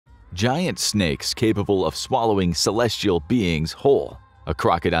giant snakes capable of swallowing celestial beings whole, a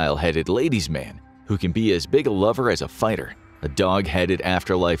crocodile-headed ladies' man who can be as big a lover as a fighter, a dog-headed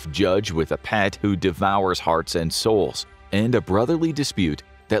afterlife judge with a pet who devours hearts and souls, and a brotherly dispute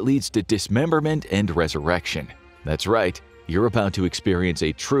that leads to dismemberment and resurrection. That's right, you're about to experience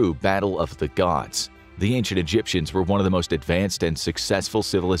a true battle of the gods. The ancient Egyptians were one of the most advanced and successful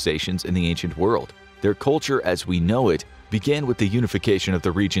civilizations in the ancient world. Their culture as we know it began with the unification of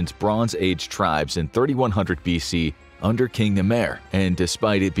the region's Bronze Age tribes in 3100 BC under King Nemer, and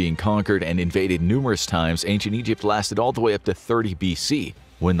despite it being conquered and invaded numerous times, ancient Egypt lasted all the way up to 30 BC,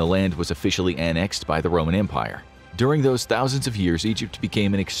 when the land was officially annexed by the Roman Empire. During those thousands of years, Egypt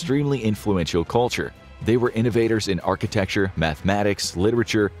became an extremely influential culture. They were innovators in architecture, mathematics,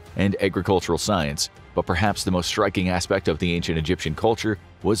 literature, and agricultural science. But perhaps the most striking aspect of the ancient Egyptian culture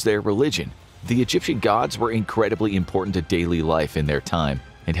was their religion. The Egyptian gods were incredibly important to daily life in their time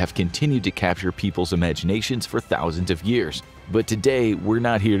and have continued to capture people's imaginations for thousands of years. But today, we're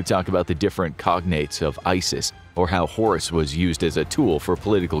not here to talk about the different cognates of Isis or how Horus was used as a tool for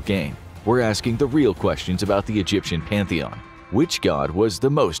political gain. We're asking the real questions about the Egyptian pantheon. Which god was the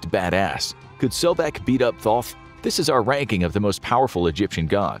most badass? Could Sobek beat up Thoth? This is our ranking of the most powerful Egyptian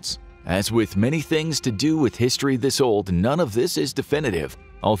gods. As with many things to do with history this old, none of this is definitive.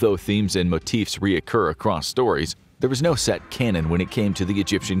 Although themes and motifs reoccur across stories, there was no set canon when it came to the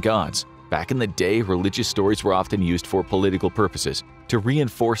Egyptian gods. Back in the day, religious stories were often used for political purposes, to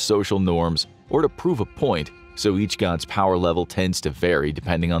reinforce social norms, or to prove a point, so each god's power level tends to vary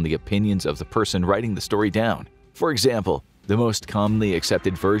depending on the opinions of the person writing the story down. For example, the most commonly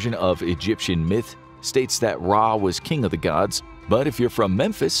accepted version of Egyptian myth states that Ra was king of the gods, but if you're from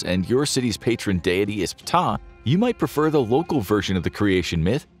Memphis and your city's patron deity is Ptah, you might prefer the local version of the creation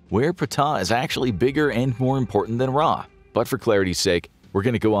myth, where Ptah is actually bigger and more important than Ra. But for clarity's sake, we're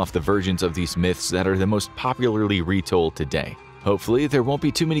going to go off the versions of these myths that are the most popularly retold today. Hopefully, there won't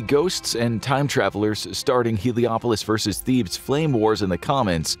be too many ghosts and time travelers starting Heliopolis versus Thebes flame wars in the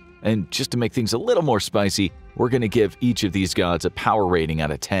comments. And just to make things a little more spicy, we're going to give each of these gods a power rating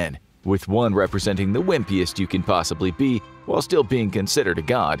out of 10, with 1 representing the wimpiest you can possibly be while still being considered a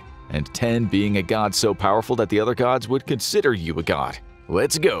god, and 10 being a god so powerful that the other gods would consider you a god.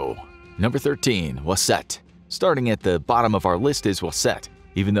 Let's go! Number 13. Waset. Starting at the bottom of our list is Waset.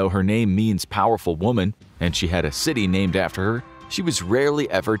 Even though her name means powerful woman, and she had a city named after her, she was rarely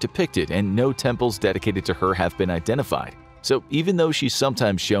ever depicted, and no temples dedicated to her have been identified. So even though she's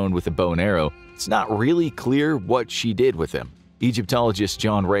sometimes shown with a bow and arrow, it's not really clear what she did with them. Egyptologist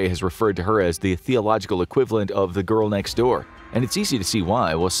John Ray has referred to her as the theological equivalent of the girl next door, and it's easy to see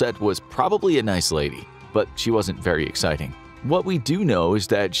why. Waset was probably a nice lady, but she wasn't very exciting. What we do know is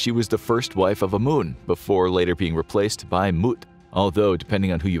that she was the first wife of Amun, before later being replaced by Mut. Although,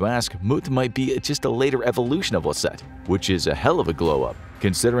 depending on who you ask, Mut might be just a later evolution of Waset, which is a hell of a glow-up,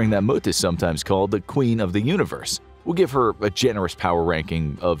 considering that Mut is sometimes called the Queen of the Universe. We'll give her a generous power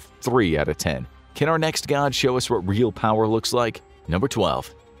ranking of 3 out of 10. Can our next god show us what real power looks like? Number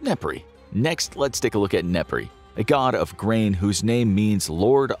 12. Nepri. Next, let's take a look at Nepri, a god of grain whose name means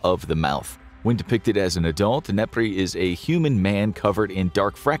Lord of the Mouth. When depicted as an adult, Nepri is a human man covered in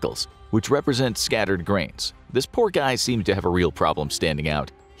dark freckles, which represent scattered grains. This poor guy seems to have a real problem standing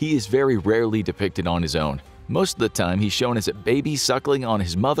out. He is very rarely depicted on his own. Most of the time, he's shown as a baby suckling on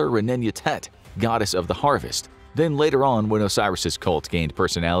his mother Renenutet, goddess of the harvest. Then later on, when Osiris's cult gained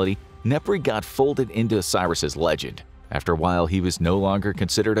personality, Nepri got folded into Osiris's legend. After a while, he was no longer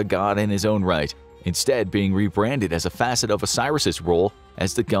considered a god in his own right, instead being rebranded as a facet of Osiris's role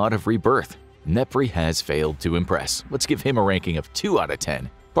as the god of rebirth. Nepri has failed to impress. Let's give him a ranking of 2 out of 10,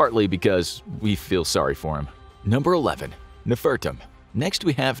 partly because we feel sorry for him. Number 11. Nefertum. Next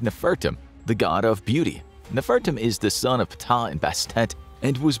we have Nefertum, the god of beauty. Nefertum is the son of Ptah and Bastet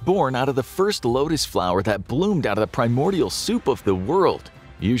and was born out of the first lotus flower that bloomed out of the primordial soup of the world.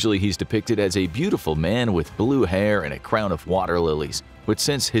 Usually he's depicted as a beautiful man with blue hair and a crown of water lilies, but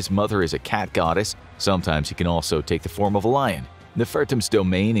since his mother is a cat goddess, sometimes he can also take the form of a lion. Nefertum's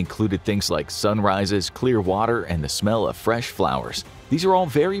domain included things like sunrises, clear water, and the smell of fresh flowers. These are all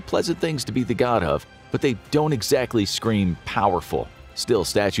very pleasant things to be the god of, but they don't exactly scream powerful. Still,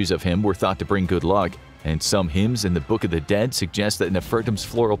 statues of him were thought to bring good luck, and some hymns in the Book of the Dead suggest that Nefertum's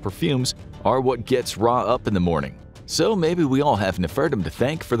floral perfumes are what gets Ra up in the morning. So maybe we all have Nefertum to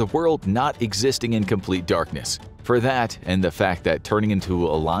thank for the world not existing in complete darkness. For that, and the fact that turning into a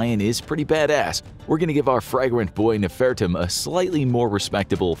lion is pretty badass, we're gonna give our fragrant boy Nefertum a slightly more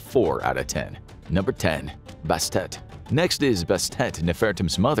respectable 4 out of 10. Number 10. Bastet. Next is Bastet,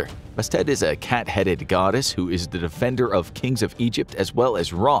 Nefertim's mother. Bastet is a cat-headed goddess who is the defender of kings of Egypt as well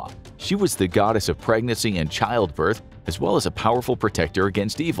as Ra. She was the goddess of pregnancy and childbirth, as well as a powerful protector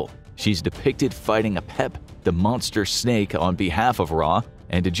against evil. She's depicted fighting Apep, the monster snake, on behalf of Ra,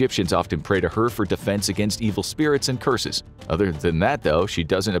 and Egyptians often pray to her for defense against evil spirits and curses. Other than that, though, she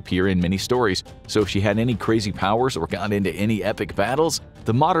doesn't appear in many stories, so if she had any crazy powers or got into any epic battles,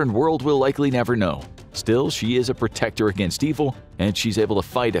 the modern world will likely never know. Still, she is a protector against evil, and she's able to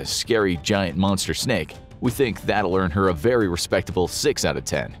fight a scary giant monster snake. We think that'll earn her a very respectable 6 out of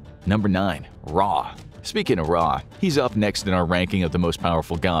 10. Number 9. Ra. Speaking of Ra, he's up next in our ranking of the most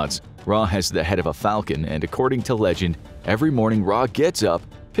powerful gods. Ra has the head of a falcon, and according to legend, every morning Ra gets up,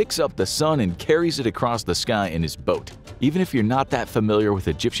 picks up the sun, and carries it across the sky in his boat. Even if you're not that familiar with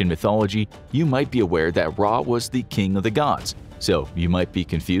Egyptian mythology, you might be aware that Ra was the king of the gods. So you might be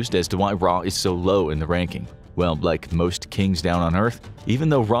confused as to why Ra is so low in the ranking. Well, like most kings down on Earth, even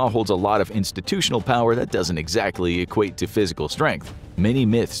though Ra holds a lot of institutional power, that doesn't exactly equate to physical strength. Many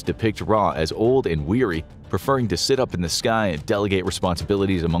myths depict Ra as old and weary, preferring to sit up in the sky and delegate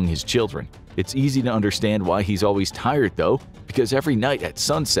responsibilities among his children. It's easy to understand why he's always tired though, because every night at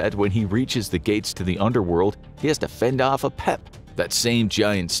sunset when he reaches the gates to the underworld, he has to fend off Apep, that same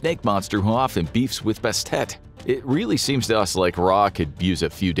giant snake monster who often beefs with Bastet. It really seems to us like Ra could use a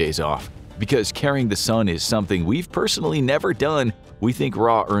few days off. Because carrying the sun is something we've personally never done, we think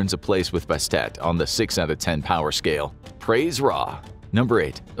Ra earns a place with Bastet on the 6 out of 10 power scale. Praise Ra! Number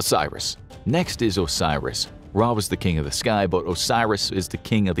 8. Osiris. Next is Osiris. Ra was the king of the sky, but Osiris is the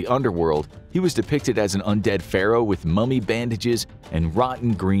king of the underworld. He was depicted as an undead pharaoh with mummy bandages and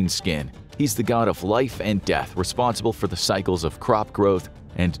rotten green skin. He's the god of life and death, responsible for the cycles of crop growth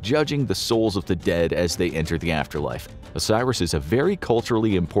and judging the souls of the dead as they enter the afterlife. Osiris is a very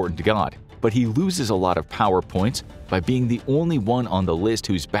culturally important god, but he loses a lot of power points by being the only one on the list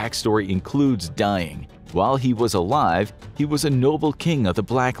whose backstory includes dying. While he was alive, he was a noble king of the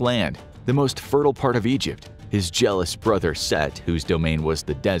Black Land, the most fertile part of Egypt. His jealous brother Set, whose domain was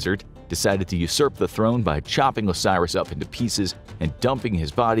the desert, decided to usurp the throne by chopping Osiris up into pieces and dumping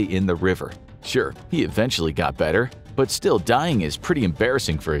his body in the river. Sure, he eventually got better, but still dying is pretty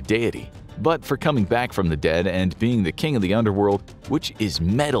embarrassing for a deity. But for coming back from the dead and being the king of the underworld, which is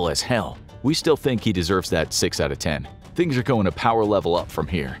metal as hell, we still think he deserves that 6 out of 10. Things are going a power level up from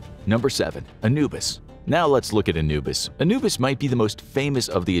here. Number 7. Anubis. Now let's look at Anubis. Anubis might be the most famous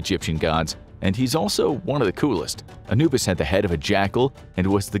of the Egyptian gods, and he's also one of the coolest. Anubis had the head of a jackal and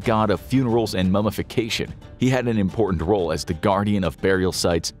was the god of funerals and mummification. He had an important role as the guardian of burial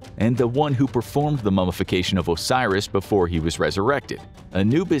sites and the one who performed the mummification of Osiris before he was resurrected.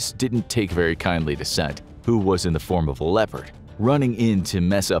 Anubis didn't take very kindly to Set, who was in the form of a leopard, running in to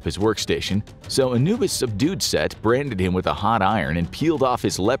mess up his workstation, so Anubis subdued Set, branded him with a hot iron, and peeled off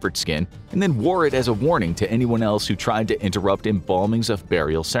his leopard skin, and then wore it as a warning to anyone else who tried to interrupt embalmings of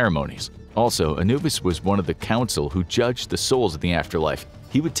burial ceremonies. Also, Anubis was one of the council who judged the souls of the afterlife.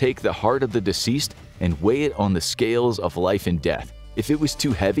 He would take the heart of the deceased and weigh it on the scales of life and death. If it was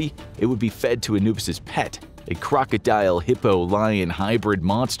too heavy, it would be fed to Anubis's pet, a crocodile-hippo-lion hybrid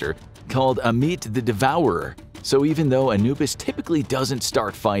monster called Amit the Devourer. So even though Anubis typically doesn't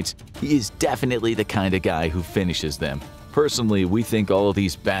start fights, he is definitely the kind of guy who finishes them. Personally, we think all of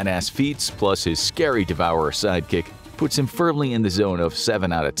these badass feats plus his scary Devourer sidekick puts him firmly in the zone of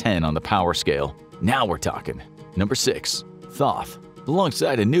 7 out of 10 on the power scale. Now we're talking. Number 6. Thoth.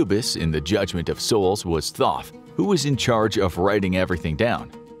 Alongside Anubis in the Judgment of Souls was Thoth, who was in charge of writing everything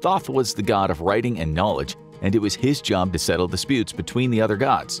down. Thoth was the god of writing and knowledge, and it was his job to settle disputes between the other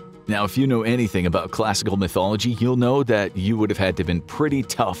gods. Now, if you know anything about classical mythology, you'll know that you would have had to have been pretty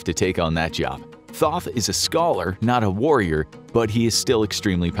tough to take on that job. Thoth is a scholar, not a warrior, but he is still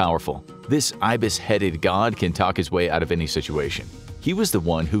extremely powerful. This ibis-headed god can talk his way out of any situation. He was the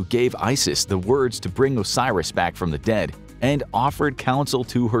one who gave Isis the words to bring Osiris back from the dead and offered counsel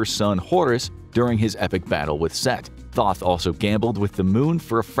to her son Horus during his epic battle with Set. Thoth also gambled with the moon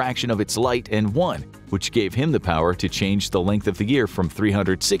for a fraction of its light and won, which gave him the power to change the length of the year from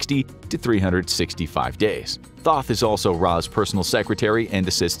 360 to 365 days. Thoth is also Ra's personal secretary and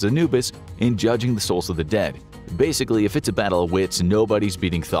assists Anubis in judging the souls of the dead. Basically, if it's a battle of wits, nobody's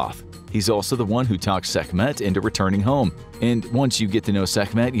beating Thoth. He's also the one who talks Sekhmet into returning home. And once you get to know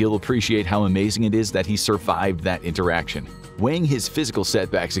Sekhmet, you'll appreciate how amazing it is that he survived that interaction. Weighing his physical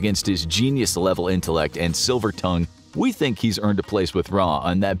setbacks against his genius-level intellect and silver tongue, we think he's earned a place with Ra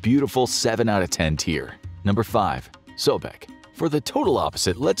on that beautiful 7 out of 10 tier. Number 5. Sobek. For the total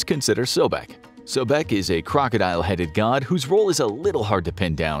opposite, let's consider Sobek. Sobek is a crocodile-headed god whose role is a little hard to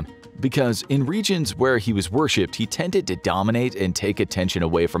pin down, because in regions where he was worshipped, he tended to dominate and take attention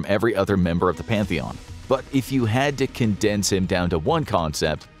away from every other member of the pantheon. But if you had to condense him down to one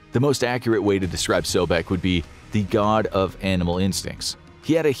concept, the most accurate way to describe Sobek would be the god of animal instincts.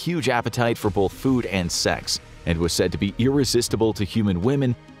 He had a huge appetite for both food and sex, and was said to be irresistible to human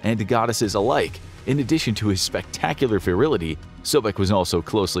women and goddesses alike. In addition to his spectacular virility, Sobek was also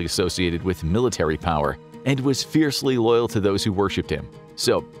closely associated with military power and was fiercely loyal to those who worshipped him.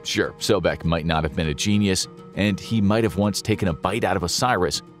 So, sure, Sobek might not have been a genius, and he might have once taken a bite out of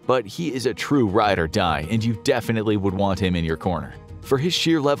Osiris, but he is a true ride or die, and you definitely would want him in your corner. For his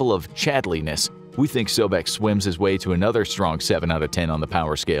sheer level of chadliness, we think Sobek swims his way to another strong 7 out of 10 on the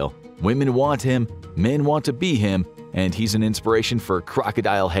power scale. Women want him, men want to be him, and he's an inspiration for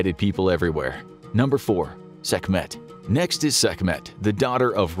crocodile-headed people everywhere. Number 4. Sekhmet. Next is Sekhmet, the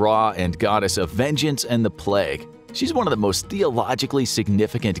daughter of Ra and goddess of vengeance and the plague. She's one of the most theologically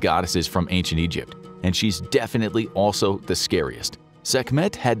significant goddesses from ancient Egypt, and she's definitely also the scariest.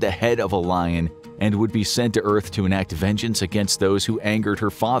 Sekhmet had the head of a lion and would be sent to Earth to enact vengeance against those who angered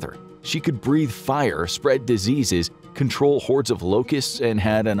her father. She could breathe fire, spread diseases, control hordes of locusts, and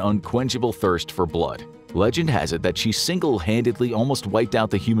had an unquenchable thirst for blood. Legend has it that she single-handedly almost wiped out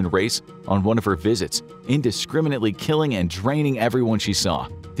the human race on one of her visits, indiscriminately killing and draining everyone she saw.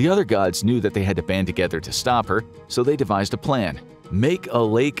 The other gods knew that they had to band together to stop her, so they devised a plan. Make a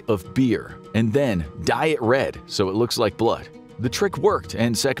lake of beer, and then dye it red so it looks like blood. The trick worked,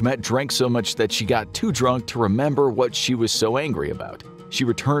 and Sekhmet drank so much that she got too drunk to remember what she was so angry about. She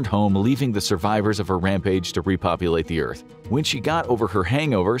returned home, leaving the survivors of her rampage to repopulate the earth. When she got over her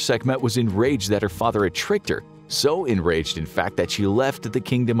hangover, Sekhmet was enraged that her father had tricked her, so enraged in fact that she left the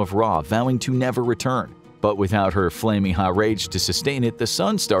kingdom of Ra, vowing to never return. But without her flaming hot rage to sustain it, the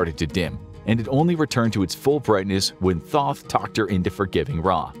sun started to dim, and it only returned to its full brightness when Thoth talked her into forgiving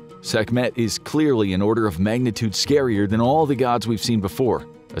Ra. Sekhmet is clearly an order of magnitude scarier than all the gods we've seen before,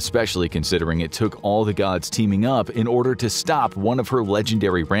 especially considering it took all the gods teaming up in order to stop one of her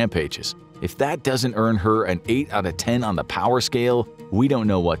legendary rampages. If that doesn't earn her an 8 out of 10 on the power scale, we don't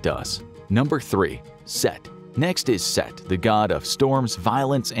know what does. Number 3. Set. Next is Set, the god of storms,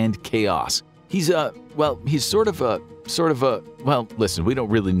 violence, and chaos. He's sort of a, well, listen, we don't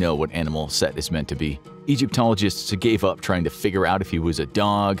really know what animal Set is meant to be. Egyptologists gave up trying to figure out if he was a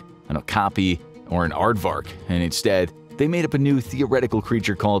dog, an okapi, or an aardvark, and instead, they made up a new theoretical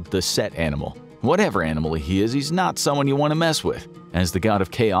creature called the Set animal. Whatever animal he is, he's not someone you want to mess with. As the god of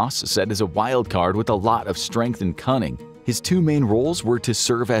chaos, Set is a wild card with a lot of strength and cunning. His two main roles were to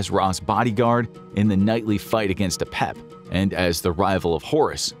serve as Ra's bodyguard in the nightly fight against Apep, and as the rival of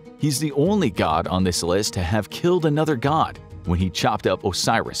Horus. He's the only god on this list to have killed another god when he chopped up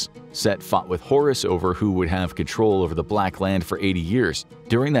Osiris. Set fought with Horus over who would have control over the Black Land for 80 years.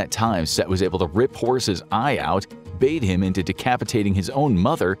 During that time, Set was able to rip Horus's eye out, bait him into decapitating his own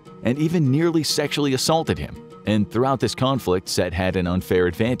mother, and even nearly sexually assaulted him. And throughout this conflict, Set had an unfair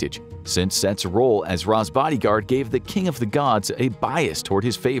advantage, since Set's role as Ra's bodyguard gave the king of the gods a bias toward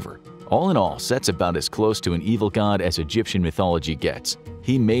his favor. All in all, Set's about as close to an evil god as Egyptian mythology gets.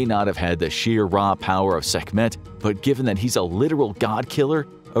 He may not have had the sheer raw power of Sekhmet, but given that he's a literal god killer,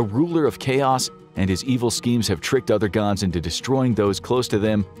 a ruler of chaos, and his evil schemes have tricked other gods into destroying those close to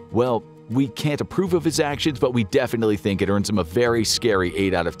them, well, we can't approve of his actions, but we definitely think it earns him a very scary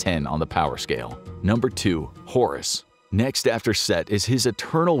 8 out of 10 on the power scale. Number 2. Horus. Next after Set is his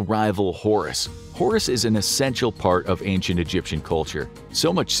eternal rival Horus. Horus is an essential part of ancient Egyptian culture,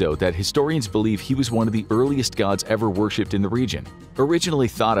 so much so that historians believe he was one of the earliest gods ever worshipped in the region. Originally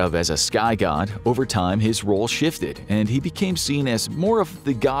thought of as a sky god, over time his role shifted, and he became seen as more of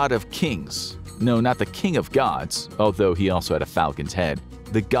the god of kings. No, not the king of gods, although he also had a falcon's head.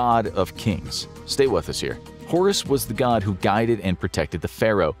 The god of kings. Stay with us here. Horus was the god who guided and protected the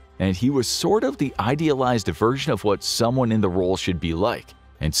pharaoh, and he was sort of the idealized version of what someone in the role should be like.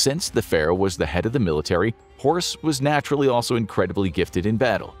 And since the pharaoh was the head of the military, Horus was naturally also incredibly gifted in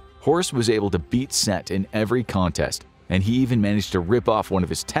battle. Horus was able to beat Set in every contest, and he even managed to rip off one of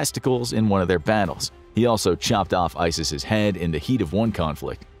his testicles in one of their battles. He also chopped off Isis's head in the heat of one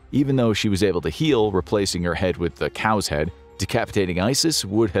conflict. Even though she was able to heal, replacing her head with the cow's head, decapitating Isis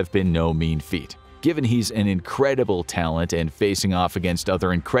would have been no mean feat. Given he's an incredible talent and facing off against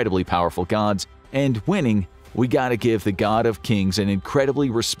other incredibly powerful gods and winning, we gotta give the God of Kings an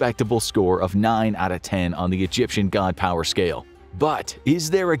incredibly respectable score of 9 out of 10 on the Egyptian god power scale. But is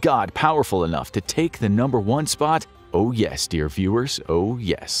there a god powerful enough to take the number 1 spot? Oh yes, dear viewers, oh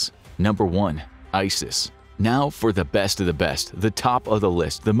yes. Number 1. Isis. Now for the best of the best, the top of the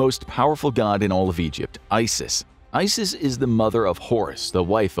list, the most powerful god in all of Egypt, Isis. Isis is the mother of Horus, the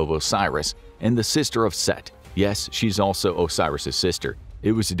wife of Osiris, and the sister of Set. Yes, she's also Osiris's sister.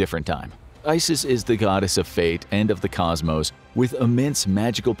 It was a different time. Isis is the goddess of fate and of the cosmos, with immense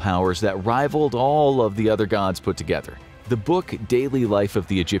magical powers that rivaled all of the other gods put together. The book Daily Life of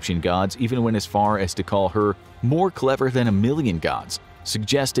the Egyptian Gods even went as far as to call her more clever than a million gods,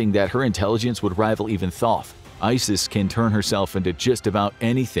 suggesting that her intelligence would rival even Thoth. Isis can turn herself into just about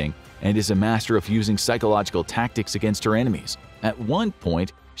anything and is a master of using psychological tactics against her enemies. At one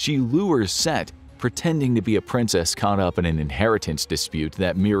point, she lures Set, pretending to be a princess caught up in an inheritance dispute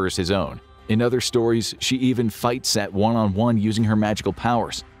that mirrors his own. In other stories, she even fights Set one-on-one using her magical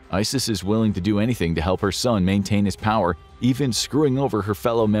powers. Isis is willing to do anything to help her son maintain his power, even screwing over her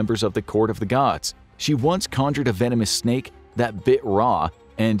fellow members of the Court of the Gods. She once conjured a venomous snake that bit Ra,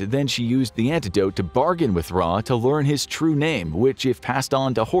 and then she used the antidote to bargain with Ra to learn his true name, which, if passed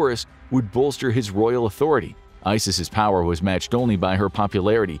on to Horus, would bolster his royal authority. Isis's power was matched only by her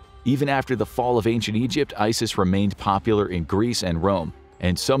popularity. Even after the fall of ancient Egypt, Isis remained popular in Greece and Rome,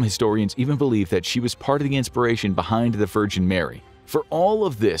 and some historians even believe that she was part of the inspiration behind the Virgin Mary. For all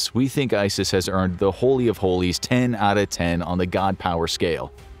of this, we think Isis has earned the Holy of Holies 10 out of 10 on the God power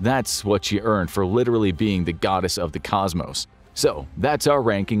scale. That's what she earned for literally being the goddess of the cosmos. So, that's our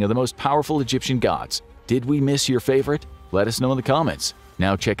ranking of the most powerful Egyptian gods. Did we miss your favorite? Let us know in the comments.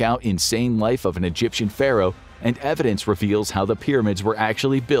 Now check out Insane Life of an Egyptian Pharaoh, and evidence reveals how the pyramids were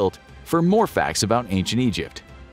actually built, for more facts about ancient Egypt.